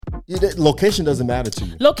Location doesn't matter to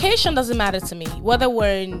you. Location doesn't matter to me. Whether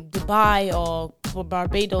we're in Dubai or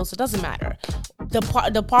Barbados, it doesn't matter.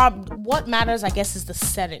 What matters, I guess, is the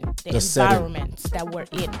setting, the environment that we're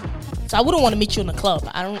in. So I wouldn't want to meet you in a club.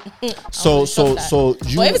 I don't. So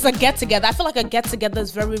you. But if it's a get together, I feel like a get together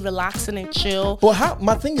is very relaxing and chill. But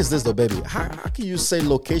my thing is this though, baby. How can you say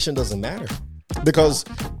location doesn't matter? Because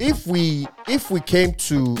if we came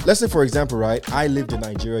to, let's say for example, right, I lived in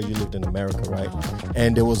Nigeria, you lived in America, right,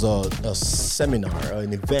 and there was a seminar,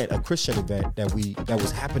 an event, a Christian event that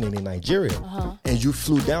was happening in Nigeria, and you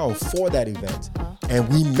flew down for that event, and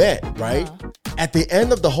we met, right. At the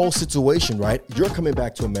end of the whole situation, right, you're coming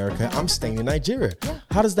back to America, I'm staying in Nigeria.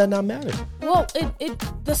 How does that not matter? Well,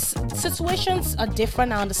 the situations are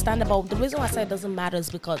different. I understand about the reason why I say it doesn't matter is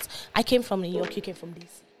because I came from New York, you came from DC.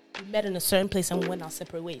 We met in a certain place and we went our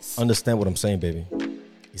separate ways. Understand what I'm saying, baby?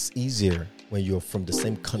 It's easier when you're from the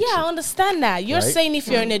same country. Yeah, I understand that. You're saying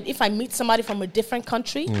if I meet somebody from a different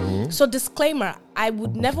country. So disclaimer, I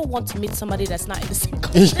would never want to meet somebody that's not in the same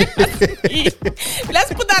country as me.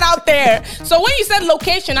 Let's put that out there. So when you said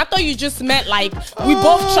location, I thought you just meant like we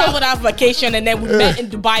both traveled on vacation and then we met in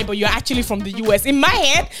Dubai, but you're actually from the US. In my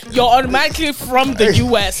head, you're automatically from the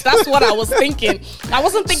US. That's what I was thinking. I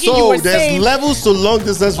wasn't thinking you were saying. So there's levels to long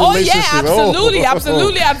distance relationship. Oh yeah,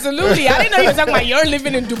 absolutely. I didn't know you were talking about you're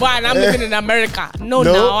living in Dubai and I'm living in America. No,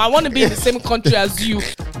 I want to be in the same country as you.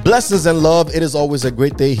 Blessings and love. It is always a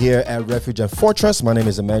great day here at Refuge and Fortress. My name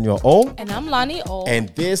is Emmanuel O. And I'm Lonnie O. And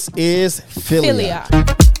this is Philia.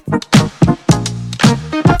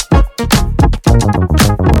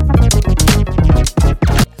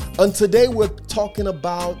 And today we're talking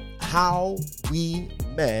about how we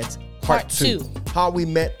met part two. How we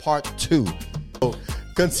met part 2. So,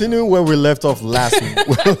 continuing where we left off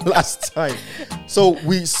last time. So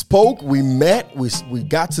we spoke, we met, we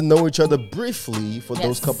got to know each other briefly for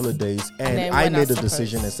those couple of days, and I made a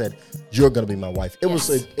decision and said, "You're gonna be my wife." It was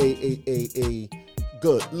a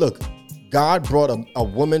good look. God brought a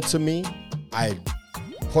woman to me. I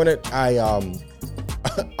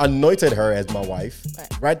anointed her as my wife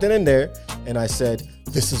right then and there, and I said,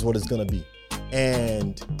 "This is what it's gonna be,"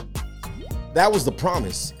 and that was the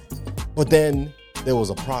promise. But then there was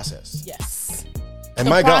a process. Yes. And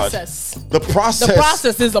the process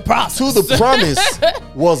is a process. To the promise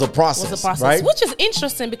was a process. Right? Which is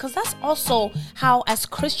interesting because that's also how, as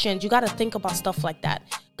Christians, you got to think about stuff like that.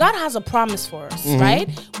 God has a promise for us, right?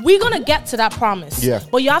 We're going to get to that promise. Yeah.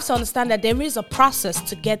 But you have to understand that there is a process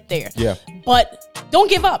to get there. Yeah. But don't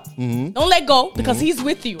give up. Don't let go because he's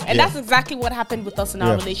with you. And that's exactly what happened with us in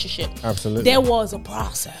our relationship. Absolutely. There was a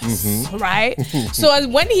process, right? So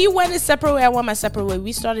when he went his separate way, I went my separate way.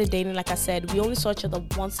 We started dating, like I said. We only saw each other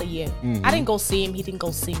once a year. I didn't go see him. He didn't go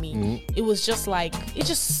see me. It was just like,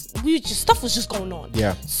 stuff was just going on.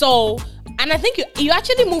 Yeah. So, and I think you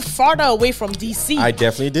actually moved farther away from DC. I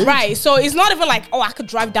definitely did. Right. So it's not even like, I could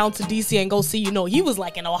drive down to DC and go see you. No, he was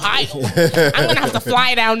like in Ohio. I'm going to have to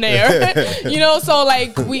fly down there. So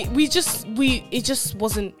like it just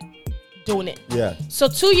wasn't doing it. Yeah. So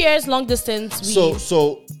 2 years long distance.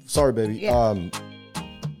 So sorry, baby. Yeah.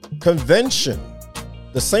 Convention,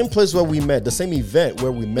 the same place where we met, the same event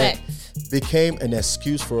where we met. Became an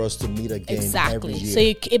excuse for us to meet again every year. So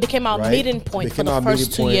it became our meeting point for the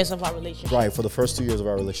first 2 years of our relationship. Right, for the first 2 years of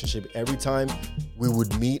our relationship. Every time we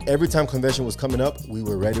would meet, every time convention was coming up, we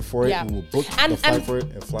were ready for it. Yeah. We would book the flight for it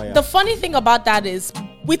and fly out. The funny thing about that is,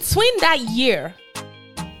 between that year,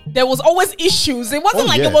 there was always issues. It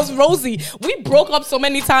wasn't it was rosy. We broke up so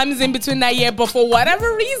many times in between that year, but for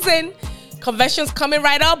whatever reason, conventions coming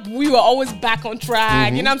right up, we were always back on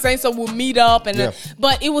track. You know what I'm saying? So we'll meet up, and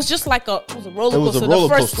but it was just like a roller coaster. The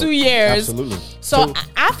first 2 years. Absolutely. So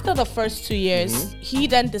after the first 2 years, he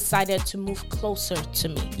then decided to move closer to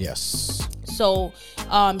me. Yes. So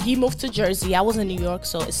he moved to Jersey. I was in New York,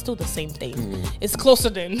 so it's still the same thing. It's closer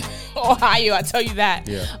than Ohio, I tell you that.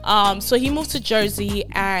 Yeah. So he moved to Jersey,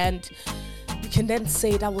 and we can then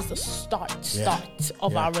say that was the start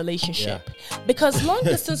of our relationship. Because long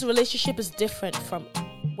distance relationship is different from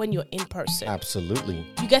when you're in person. Absolutely.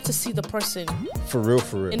 You get to see the person for real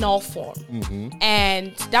in all form.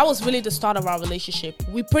 And that was really the start of our relationship.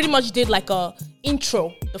 We pretty much did like a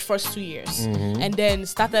intro the first 2 years, and then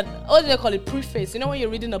started, what do they call it, preface. You know when you're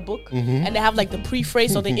reading a book and they have like the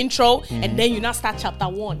preface or the intro, and then you now start chapter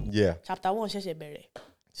 1. Yeah. Chapter 1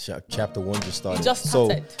 Chapter 1 just started. It just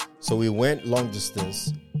started. So we went long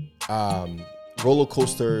distance, roller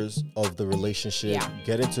coasters of the relationship,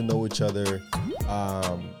 getting to know each other.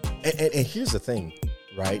 And here's the thing,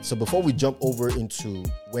 right? So before we jump over into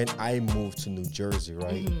when I moved to New Jersey,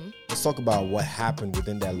 right? Let's talk about what happened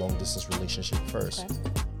within that long distance relationship first.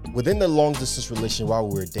 within the long distance relationship, while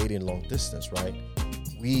we were dating long distance, right?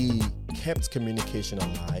 We kept communication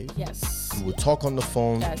alive. Yes. We would talk on the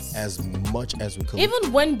phone as much as we could.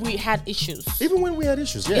 Even when we had issues. Yeah. Even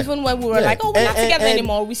when we were like, oh, we're not together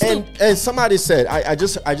anymore. We still. And somebody said, I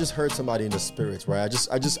just heard somebody in the spirits, right?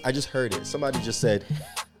 I just heard it. Somebody just said,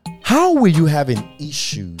 how were you having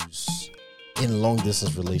issues in long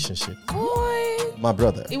distance relationship? Boy. My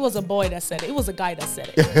brother. It was a boy that said it. It was a guy that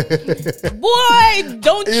said it. Boy,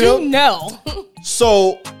 don't you know?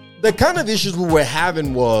 So the kind of issues we were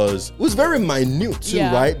having was very minute too,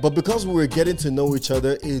 right? But because we were getting to know each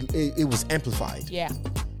other, it was amplified. Yeah.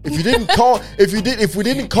 If you didn't call, if we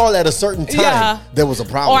didn't call at a certain time, there was a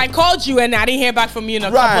problem. Or I called you and I didn't hear back from you in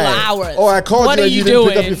a couple of hours. Or I called you and you didn't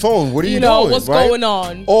pick up your phone. What are you doing? What's going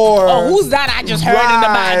on? Or who's that I just heard in the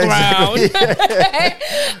background?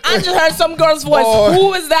 I just heard some girl's voice.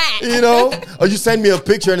 Who is that? Or you send me a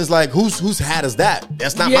picture and it's like, whose hat is that?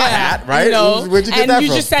 That's not my hat, right? Where'd you get that from? And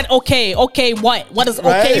you just said, okay, what? What does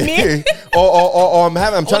okay mean? or I'm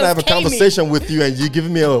trying to have a conversation with you and you're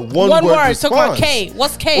giving me a one word response. Talk about K.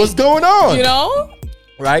 What's K? What's going on?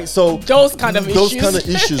 Right? So those kind of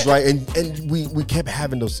issues, right? And we kept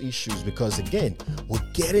having those issues because again, we're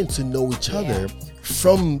getting to know each other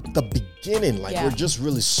from the beginning. Like we're just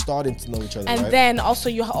really starting to know each other. And then also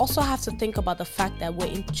you also have to think about the fact that we're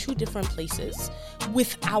in two different places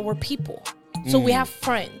with our people. So we have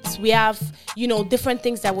friends, we have, different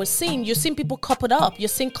things that we're seeing. You're seeing people coupled up, you're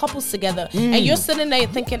seeing couples together, and you're sitting there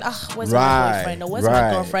thinking, where's my boyfriend or where's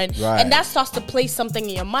my girlfriend? And that starts to place something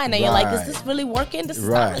in your mind, and you're like, is this really working? This is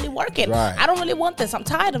not really working. I don't really want this. I'm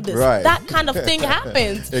tired of this. That kind of thing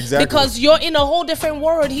happens because you're in a whole different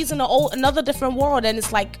world. He's in another different world, and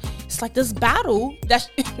it's like this battle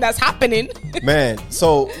that's happening. Man,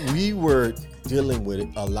 so we were dealing with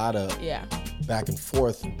a lot of back and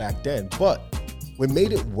forth back then, but we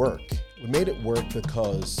made it work. We made it work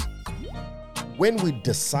because when we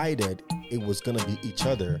decided it was going to be each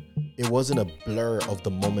other, it wasn't a blur of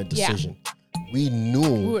the moment decision. We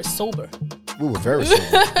knew we were sober. We were very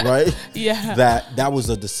sober, right? Yeah. That was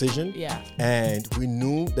a decision. Yeah. And we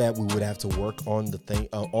knew that we would have to work on the thing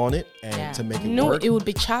on it and to make it work. It would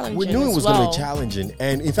be challenging. We knew it was going to be challenging,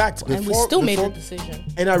 and in fact, we still made the decision.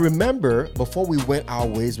 And I remember before we went our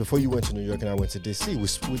ways, before you went to New York and I went to DC,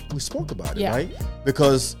 we spoke about it, right?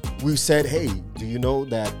 Because we said, hey, do you know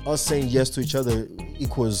that us saying yes to each other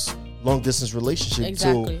equals long distance relationship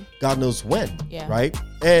till God knows when, right?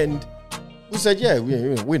 And we said,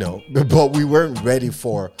 we know, but we weren't ready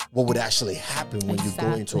for what would actually happen when you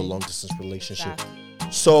go into a long distance relationship.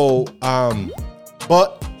 So,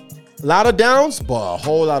 but a lot of downs, but a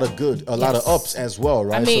whole lot of a lot of ups as well,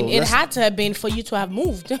 right? I mean, it had to have been for you to have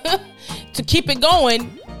moved. To keep it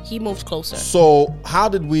going, he moved closer. So how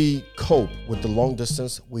did we cope with the long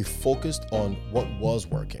distance? We focused on what was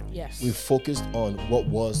working. Yes. We focused on what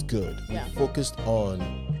was good. Yeah. We focused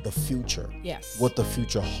on the future. Yes. What the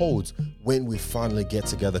future holds when we finally get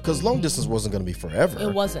together. Because long distance wasn't going to be forever.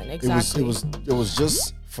 It wasn't, exactly. It was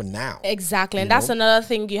just for now. Exactly. And that's another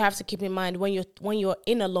thing you have to keep in mind when you're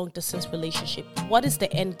in a long distance relationship. What is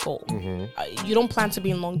the end goal? Mm-hmm. You don't plan to be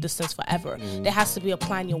in long distance forever. Mm-hmm. There has to be a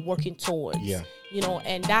plan you're working towards. Yeah.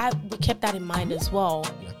 And that we kept that in mind as well.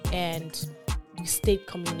 Yeah. And we stayed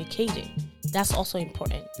communicating. That's also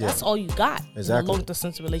important. Yeah. That's all you got in a long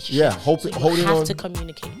distance relationship. Yeah, so you have to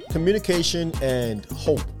communicate. Communication and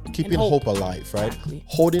hope. Keeping hope alive, right? Exactly.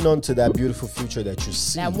 Holding on to that beautiful future that you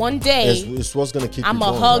see. That one day is what's going to keep you going. I'm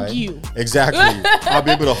going to hug right? you. Exactly. I'll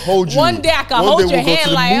be able to hold you. One day I can hold your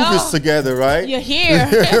hand like, we'll go to the movies together, right? You're here.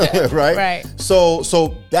 Right? Right.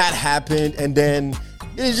 So that happened, and then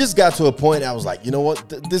it just got to a point I was like, you know what?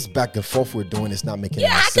 This back and forth we're doing is not making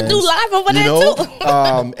any sense. Yeah, I can do live over there too.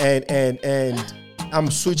 And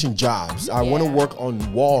I'm switching jobs. I want to work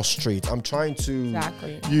on Wall Street. I'm trying to,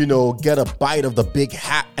 get a bite of the big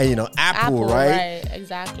apple, right?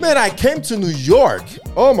 Exactly. Man, I came to New York.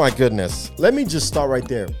 Oh my goodness. Let me just start right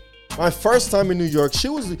there. My first time in New York,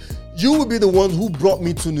 you would be the one who brought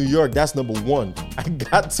me to New York. That's number one. I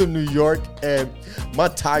got to New York and my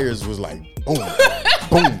tires was like, boom,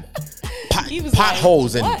 boom.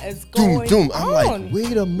 Potholes and doom. I'm like,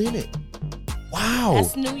 wait a minute. Wow.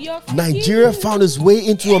 That's New York for Nigeria found its way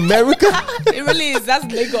into America. It really is. That's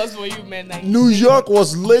Lagos for you, man. Like, New York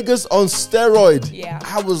was Lagos on steroid. Yeah.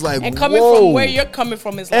 I was like, and coming from where you're coming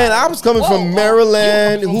from is like, and I was coming from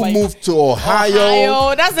Maryland, who moved to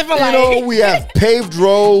Ohio. That's different. We have paved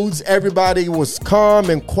roads. Everybody was calm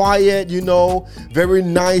and quiet, very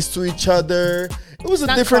nice to each other. It was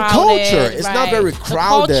a different culture. It's not very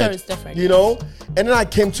crowded. The culture is different. And then I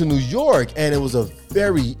came to New York and it was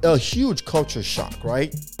a huge culture shock,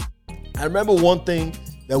 right? I remember one thing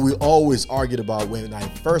that we always argued about when I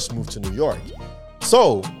first moved to New York.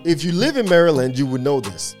 So, if you live in Maryland, you would know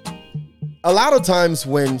this. A lot of times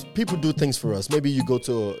when people do things for us, maybe you go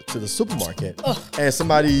to the supermarket and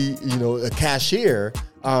somebody, a cashier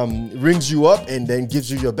rings you up and then gives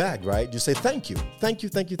you your bag, right? You say, thank you. Thank you,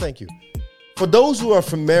 thank you, thank you. For those who are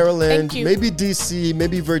from Maryland, maybe DC,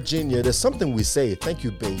 maybe Virginia, there's something we say, thank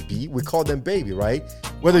you, baby. We call them baby, right?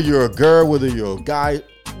 Whether you're a girl, whether you're a guy,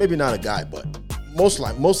 maybe not a guy, but most of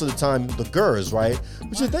the time, the girls, right?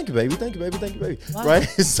 We say, thank you, baby, thank you, baby, thank you, baby, right?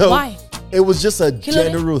 So why? It was just a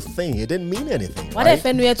general thing. It didn't mean anything, right?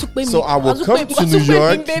 So I would come to New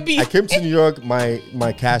York. I came to New York,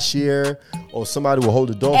 my cashier or somebody will hold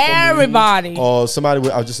the door for me. Or somebody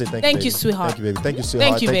I'll just say, thank you, baby. Sweetheart. Thank you, baby. Thank you,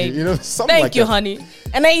 sweetheart. Thank you, baby. Something like that. Thank you, honey.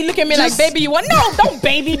 And then you look at me like, baby, you want? No, don't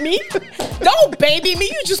baby me. Don't baby me.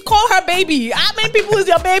 You just call her baby. How many people is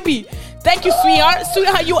your baby? Thank you, sweetheart.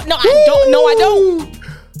 Sweetheart, you... No, I don't. No, I don't.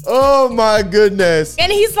 Oh, my goodness.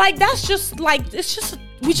 And he's like, that's just like... It's just...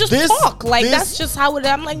 We just talk. Like, that's just how it...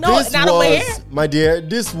 I'm like, no, it's not over here. My dear,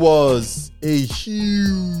 this was a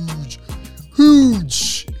huge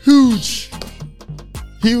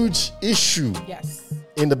issue. Yes.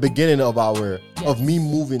 In the beginning of me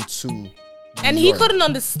moving to and he couldn't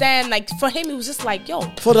understand. Like, for him, it was just like, yo.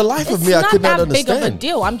 For the life of me, I could not understand. It's not that big of a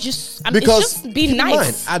deal. it's just be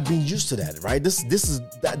nice. I've been used to that, right?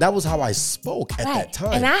 That was how I spoke at that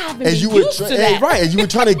time. And I haven't been used to that. Right, and you were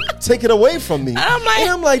trying to take it away from me. And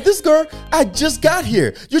I'm like, this girl, I just got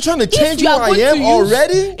here. You're trying to change who I am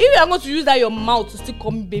already? If you're going to use that your mouth to still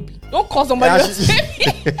call me baby, don't call somebody else baby.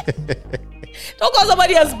 Don't call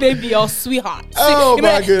somebody else baby or sweetheart. Oh,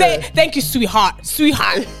 my goodness. Thank you, sweetheart.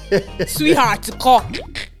 Sweetheart to call.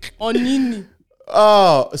 Or Nini.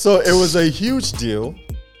 Oh, so it was a huge deal.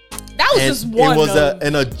 That was just one. It was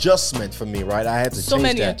an adjustment for me, right? I had to change that. So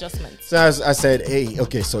many adjustments. So I said, hey,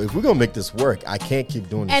 okay, so if we're going to make this work, I can't keep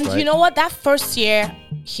doing this, And you know what? That first year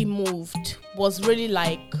he moved was really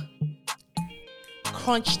like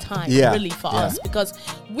crunch time really for us, because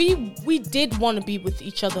we did want to be with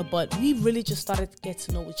each other, but we really just started to get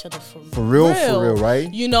to know each other for real, right?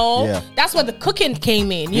 That's where the cooking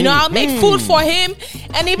came in. I'll make food for him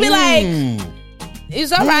and he'd be like,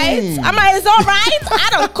 it's all right. I'm like, it's all right. I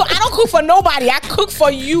don't cook for nobody. I cook for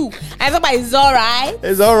you. And somebody, it's all right.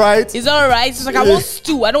 It's all right. It's all right. It's like, I want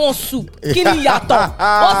stew. I don't want soup. What's the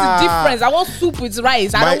difference? I want soup with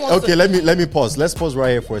rice. I don't want okay, let me pause. Let's pause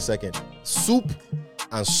right here for a second. Soup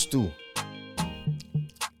and stew.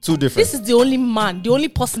 Two different. This is the only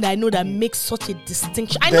person that I know that makes such a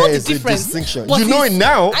distinction. I know the difference. Distinction. You know it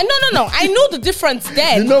now. No. I know the difference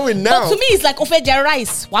then. You know it now. But to me, it's like ofeja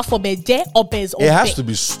rice. What for beje or bez? It has to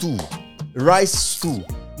be stew. Rice stew,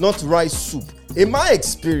 not rice soup. In my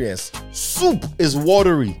experience, soup is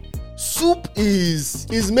watery. Soup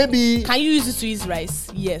is maybe... Can you use it to use rice?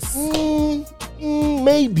 Yes.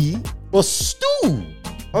 Maybe. But stew...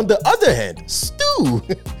 On the other hand, stew,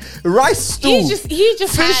 rice stew, he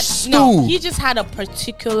just fish had stew. He just had a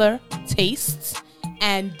particular taste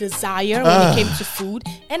and desire when it came to food,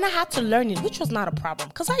 and I had to learn it, which was not a problem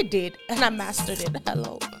because I did and I mastered it.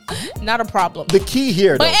 Hello, not a problem. The key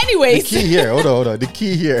here, but anyways, the key here. Hold on. The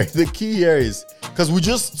key here is because we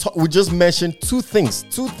just mentioned two things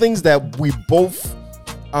that we both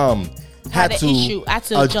had to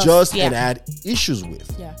adjust and add issues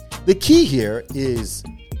with. Yeah. The key here is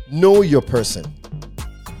know your person.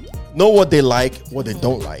 Know what they like, what they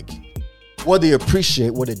don't like. What they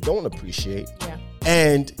appreciate, what they don't appreciate. Yeah.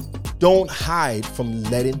 And don't hide from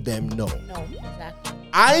letting them know. No, exactly.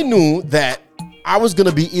 I knew that I was going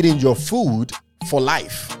to be eating your food for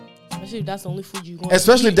life. Especially if that's the only food you're going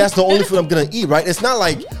Especially if that's the only food I'm going to eat, right? It's not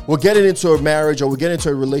like we're getting into a marriage or we're getting into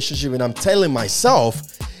a relationship and I'm telling myself,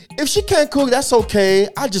 if she can't cook, that's okay.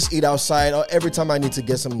 I'll just eat outside. Or every time I need to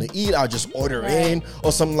get something to eat, I'll just order in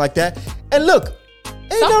or something like that. And look,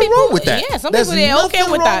 ain't nothing wrong with that. Yeah, some people, they're okay with that. There's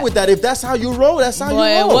nothing wrong with that. If that's how you roll, that's how you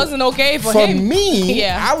roll. It wasn't okay for him. For me,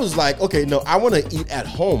 I was like, okay, no, I want to eat at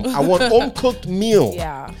home. I want home-cooked meal.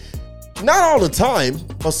 Yeah. Not all the time,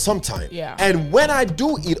 but sometimes. Yeah. And when I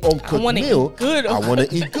do eat home-cooked meal, I want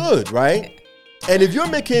to eat good, right? And if you're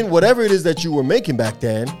making whatever it is that you were making back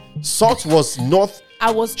then, salt was north,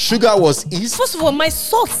 sugar was east. First of all, my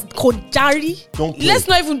salt konjari. Don't play. Let's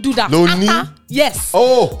not even do that. No. Yes.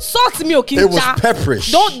 Oh. Salt milk. It was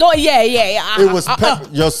pepperish. Don't. Yeah. It was pepper.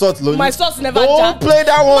 Your salt. My sauce never. Don't play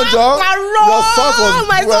that one, John. Your sauce was.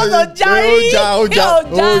 My sauce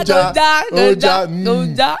was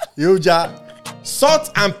Oja.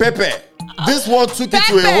 Salt and pepper. This one took it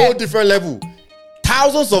to a whole different level.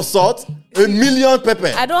 Thousands of salt, A million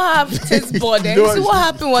pepper. I don't have taste bud. You see what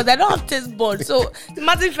happened was I don't have taste bud. So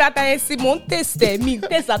imagine if I say mon taste me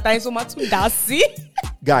taste at so much see.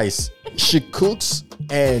 Guys, she cooks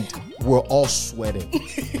and we're all sweating.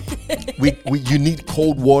 You need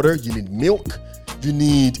cold water, you need milk, you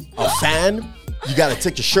need a fan. You gotta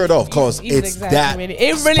take your shirt off because it's that it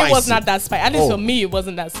really spicy. was not that spicy. At least for me, it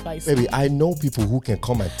wasn't that spicy. Baby, I know people who can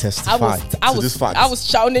come and testify to this fact. I was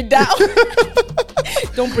shouting it down.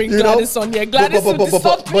 Don't bring Gladys on here. Gladys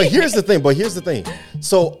but here's the thing.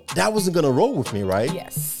 So that wasn't gonna roll with me, right?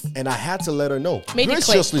 Yes. And I had to let her know.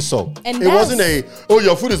 Graciously so. And it wasn't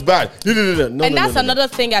your food is bad. No, and that's another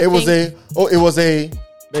thing it was a,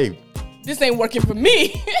 babe. This ain't working for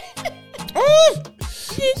me.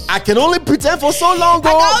 I can only pretend for so long,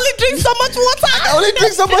 bro. I can only drink so much water. I can only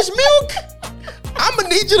drink so much milk. I'm gonna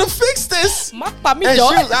need you to fix this. And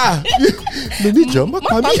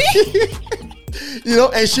you know,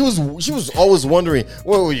 and she was always wondering,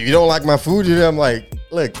 well, you don't like my food? And I'm like,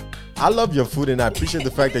 look, I love your food and I appreciate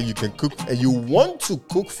the fact that you can cook and you want to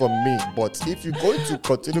cook for me. But if you're going to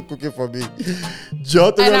continue cooking for me,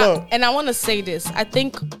 and I want to say this. I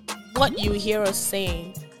think what you hear us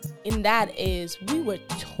saying in that is we were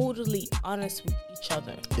totally honest with each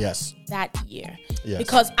other. Yes. That year. Yes.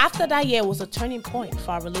 Because after that year was a turning point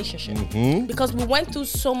for our relationship. Mm-hmm. Because we went through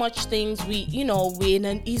so much things. He's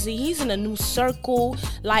in a new circle.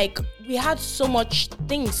 Like we had so much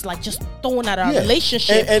things like just thrown at our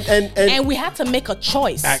relationship. And we had to make a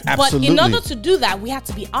choice. But in order to do that, we had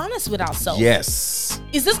to be honest with ourselves. Yes.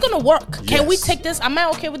 Is this gonna work? Yes. Can we take this? Am I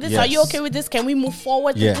okay with this? Yes. Are you okay with this? Can we move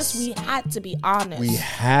forward with this? We had to be honest. We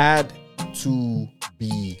had to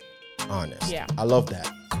be honest. Yeah. I love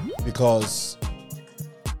that. Because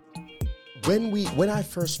when I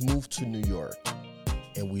first moved to New York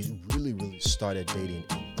and we really, really started dating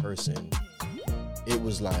in person, it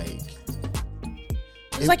was like...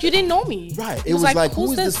 It's like you didn't know me. Right. It was like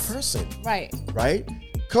who is this person? Right. Right?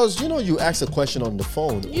 Because, you ask a question on the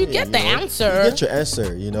phone. You get the answer. You get your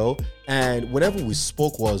answer, And whenever we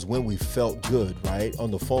spoke was when we felt good, right?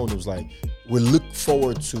 On the phone, it was like, we look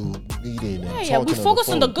forward to meeting and talking. Yeah, we focus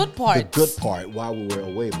on the good part. The good part while we were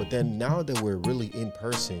away. But then now that we're really in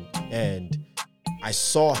person and I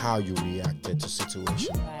saw how you reacted to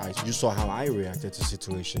situations. Right. You saw how I reacted to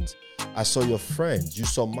situations. I saw your friends. You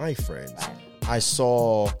saw my friends. Right. I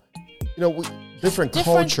saw, different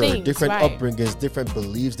culture, things, different upbringings, different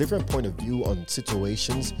beliefs, different point of view on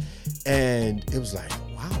situations. And it was like,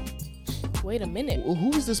 wow. Wait a minute. Who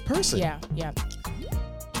is this person? Yeah.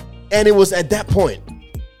 And it was at that point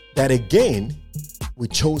that, again, we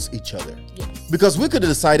chose each other. Yes. Because we could have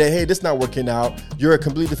decided, hey, this is not working out. You're a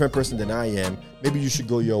completely different person than I am. Maybe you should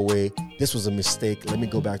go your way. This was a mistake. Let me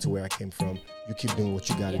go back to where I came from. You keep doing what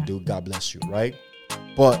you got to do. God bless you, right?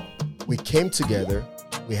 But we came together.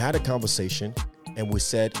 We had a conversation. And we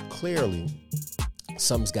said clearly,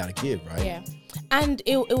 something's got to give, right? Yeah. And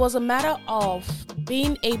it was a matter of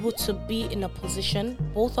being able to be in a position,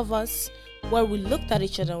 both of us, where we looked at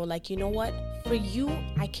each other and were like, you know what? For you,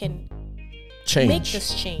 I can make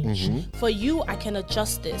this change. Mm-hmm. For you, I can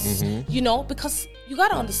adjust this. Mm-hmm. Because you got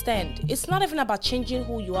to understand, it's not even about changing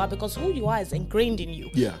who you are, because who you are is ingrained in you.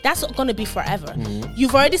 Yeah. That's going to be forever. Mm-hmm.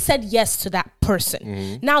 You've already said yes to that person.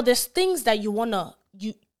 Mm-hmm. Now, there's things that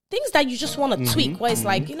things that you just want to tweak, where it's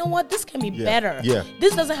like, you know what, this can be better. Yeah.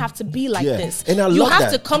 This doesn't have to be like this. And you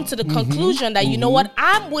have to come to the conclusion that, you know what,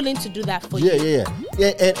 I'm willing to do that for you. Yeah.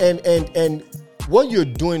 And what you're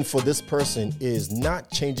doing for this person is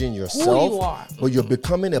not changing yourself, who you are, but you're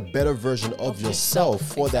becoming a better version of yourself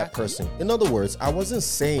for that person. In other words, I wasn't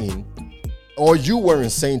saying, or you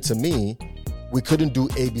weren't saying to me, we couldn't do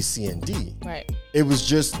A, B, C, and D. Right. It was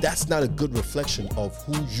just, that's not a good reflection of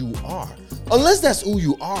who you are. Unless that's who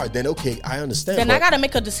you are, then okay, I understand. Then I got to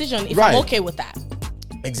make a decision if I'm okay with that.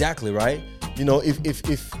 Exactly, right?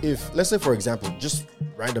 If let's say, for example, just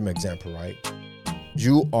random example, right?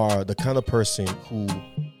 You are the kind of person who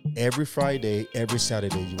every Friday, every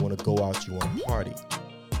Saturday, you want to go out, you want to party,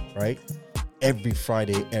 right? Every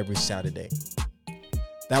Friday, every Saturday.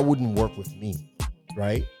 That wouldn't work with me,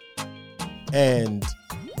 right? And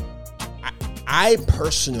I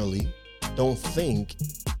personally don't think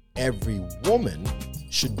every woman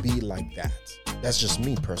should be like that. That's just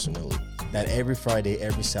me personally. That every Friday,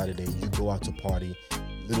 every Saturday, you go out to party,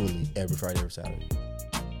 literally every Friday, every Saturday.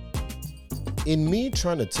 In me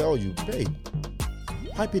trying to tell you, babe,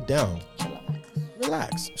 pipe it down.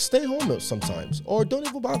 Relax. Stay home sometimes. Or don't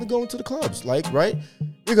even bother going to the clubs. Right?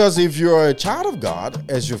 Because if you're a child of God,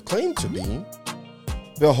 as you've claimed to be,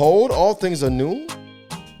 behold, all things are new.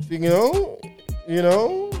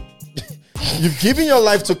 you've given your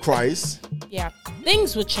life to Christ. Yeah,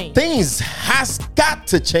 things will change. Things has got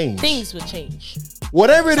to change. Things will change.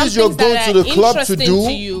 Whatever it is you're going to the club to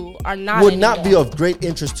do would not be of great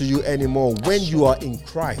interest to you anymore when you are in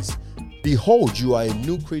Christ. Behold, you are a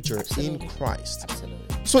new creature in Christ. Absolutely.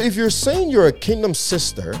 So if you're saying you're a kingdom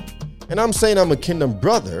sister, and I'm saying I'm a kingdom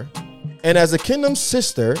brother, and as a kingdom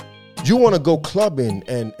sister, you want to go clubbing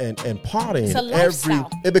and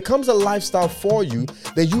partying it becomes a lifestyle for you,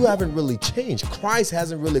 then you haven't really changed. Christ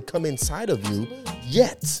hasn't really come inside of you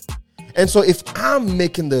yet. And so if I'm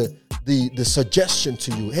making the suggestion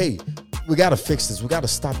to you, hey, we got to fix this, we got to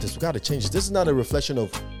stop this, we got to change this is not a reflection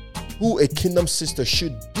of who a kingdom sister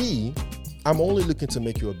should be. I'm only looking to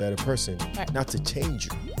make you a better person, not to change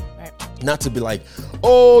you. Not to be like,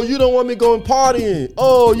 oh, you don't want me going partying.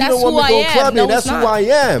 Oh, you don't want me going clubbing. No, that's who I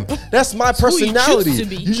am. That's my personality.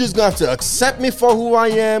 You just gonna have to accept me for who I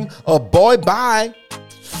am. Boy, bye.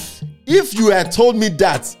 If you had told me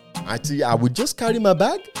that, I would just carry my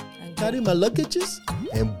bag, carry my luggages,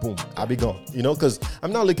 and boom, I'll be gone. Because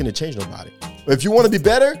I'm not looking to change nobody. But if you want to be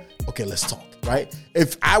better, okay, let's talk. Right?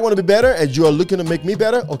 If I want to be better and you are looking to make me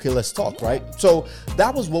better, okay, let's talk, right? So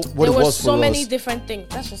that was what it was for us. There were so many different things.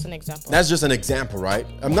 That's just an example. That's just an example, right?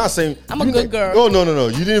 I'm not saying I'm a good girl. Oh, no.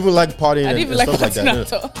 You didn't even like partying and stuff like that. No.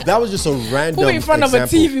 That was just a random in front example.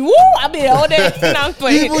 Of a TV. Woo! I be all day.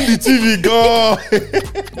 Even the TV, girl.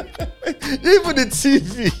 Even the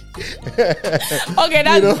TV. Okay,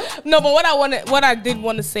 no, but what I did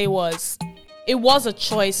want to say was, it was a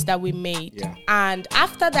choice that we made. Yeah. And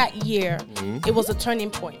after that year, it was a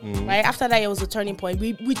turning point, right? After that, it was a turning point.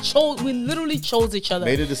 We literally chose each other.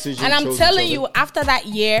 Made a decision. And I'm telling you, after that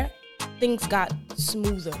year, things got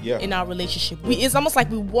smoother in our relationship. It's almost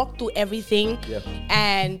like we walked through everything. Yeah.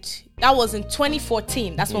 And that was in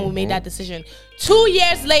 2014. That's when we made that decision. 2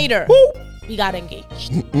 years later, we got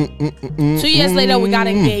engaged. 2 years later, we got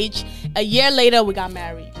engaged. A year later, we got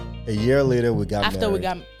married. A year later, we got married. After we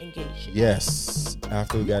got engaged. Yes,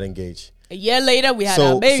 after we got engaged. A year later, we had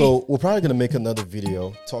our baby. So we're probably going to make another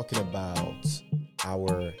video talking about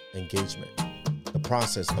our engagement, the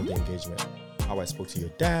process of the engagement, how I spoke to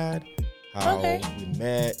your dad, how we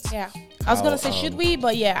met. Yeah. I was going to say, should we?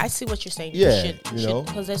 But yeah, I see what you're saying. Yeah,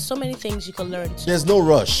 because there's so many things you can learn. There's no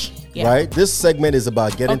rush, right? This segment is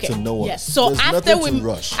about getting to know us. Yes. So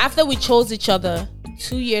after we chose each other,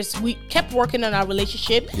 2 years, we kept working on our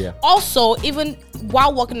relationship. Yeah. Also, even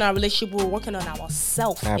while working on our relationship, we were working on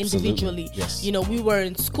ourselves individually. Yes. We were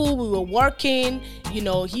in school, we were working.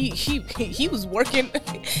 He was working.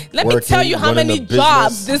 Let me tell you how many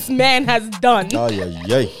jobs this man has done. Oh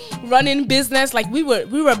yeah. Running business, like we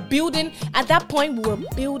were building. At that point, we were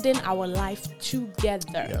building our life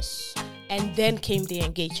together. Yes. And then came the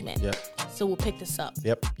engagement. Yep. So we'll pick this up.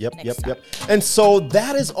 Yep. And so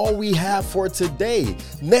that is all we have for today.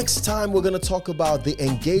 Next time, we're going to talk about the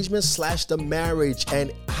engagement / the marriage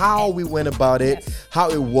and how we went about it, how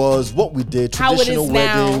it was, what we did, traditional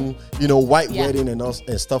wedding, white wedding and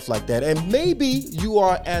stuff like that. And maybe you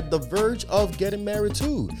are at the verge of getting married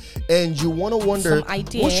too. And you want to wonder,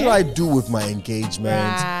 what should I do with my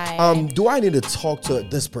engagement? Right. Do I need to talk to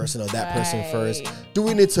this person or that person first? Do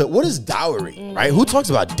we need to, what is dowry, right? Who talks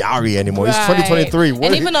about dowry anymore? It's 2023.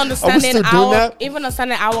 And even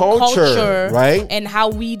understanding our culture, right? And how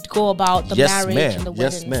we go about the marriage and the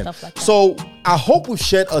wedding and stuff like that. So I hope we've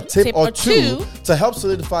shared a tip or two to help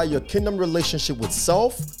solidify your kingdom relationship with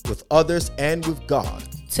self, with others, and with God.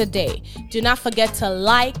 Today, do not forget to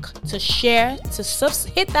like, to share, to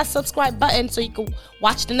hit that subscribe button so you can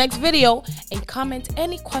watch the next video and comment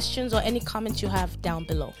any questions or any comments you have down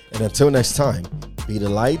below. And until next time, be the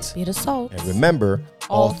light, be the salt, and remember,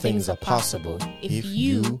 all things are possible if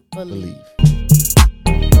you believe.